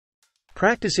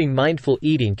Practicing mindful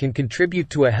eating can contribute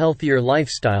to a healthier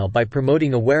lifestyle by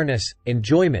promoting awareness,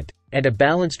 enjoyment, and a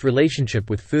balanced relationship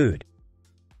with food.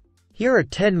 Here are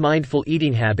 10 mindful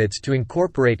eating habits to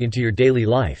incorporate into your daily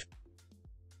life.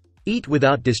 Eat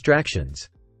without distractions.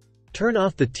 Turn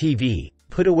off the TV,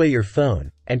 put away your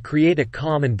phone, and create a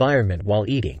calm environment while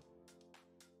eating.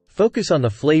 Focus on the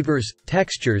flavors,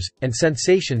 textures, and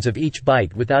sensations of each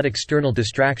bite without external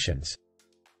distractions.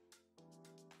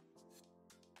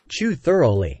 Chew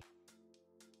thoroughly.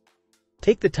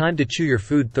 Take the time to chew your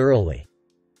food thoroughly.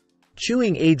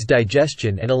 Chewing aids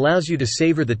digestion and allows you to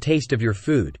savor the taste of your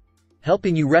food,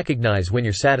 helping you recognize when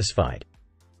you're satisfied.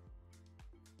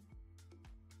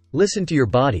 Listen to your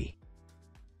body.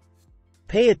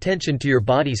 Pay attention to your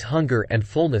body's hunger and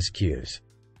fullness cues.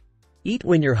 Eat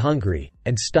when you're hungry,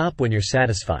 and stop when you're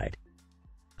satisfied.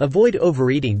 Avoid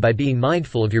overeating by being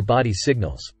mindful of your body's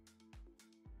signals.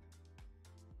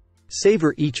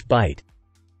 Savor each bite.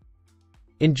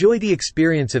 Enjoy the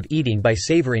experience of eating by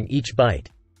savoring each bite.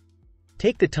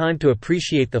 Take the time to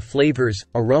appreciate the flavors,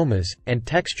 aromas, and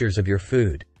textures of your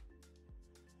food.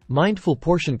 Mindful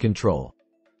portion control.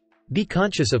 Be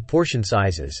conscious of portion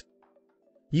sizes.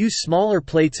 Use smaller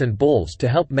plates and bowls to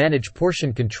help manage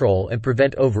portion control and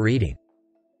prevent overeating.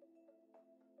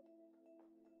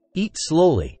 Eat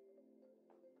slowly.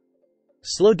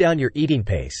 Slow down your eating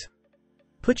pace.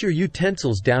 Put your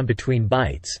utensils down between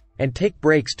bites, and take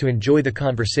breaks to enjoy the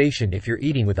conversation if you're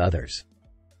eating with others.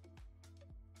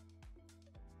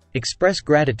 Express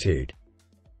gratitude.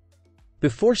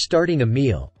 Before starting a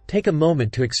meal, take a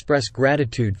moment to express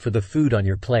gratitude for the food on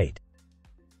your plate.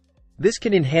 This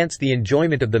can enhance the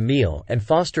enjoyment of the meal and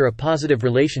foster a positive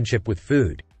relationship with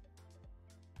food.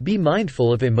 Be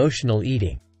mindful of emotional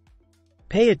eating.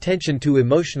 Pay attention to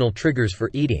emotional triggers for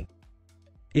eating.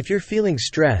 If you're feeling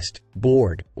stressed,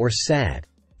 bored, or sad,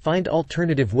 find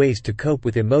alternative ways to cope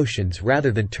with emotions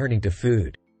rather than turning to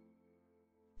food.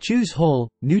 Choose whole,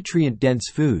 nutrient-dense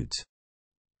foods.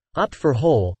 Opt for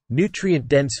whole,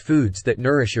 nutrient-dense foods that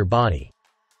nourish your body.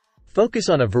 Focus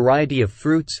on a variety of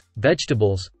fruits,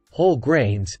 vegetables, whole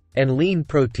grains, and lean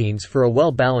proteins for a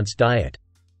well-balanced diet.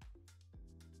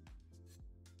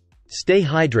 Stay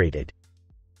hydrated.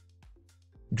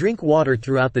 Drink water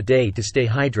throughout the day to stay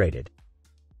hydrated.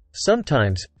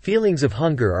 Sometimes, feelings of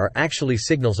hunger are actually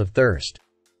signals of thirst.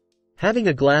 Having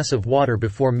a glass of water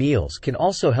before meals can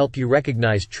also help you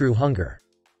recognize true hunger.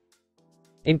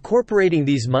 Incorporating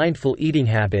these mindful eating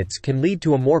habits can lead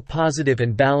to a more positive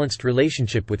and balanced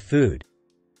relationship with food.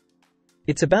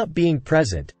 It's about being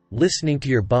present, listening to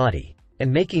your body,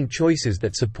 and making choices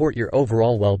that support your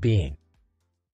overall well-being.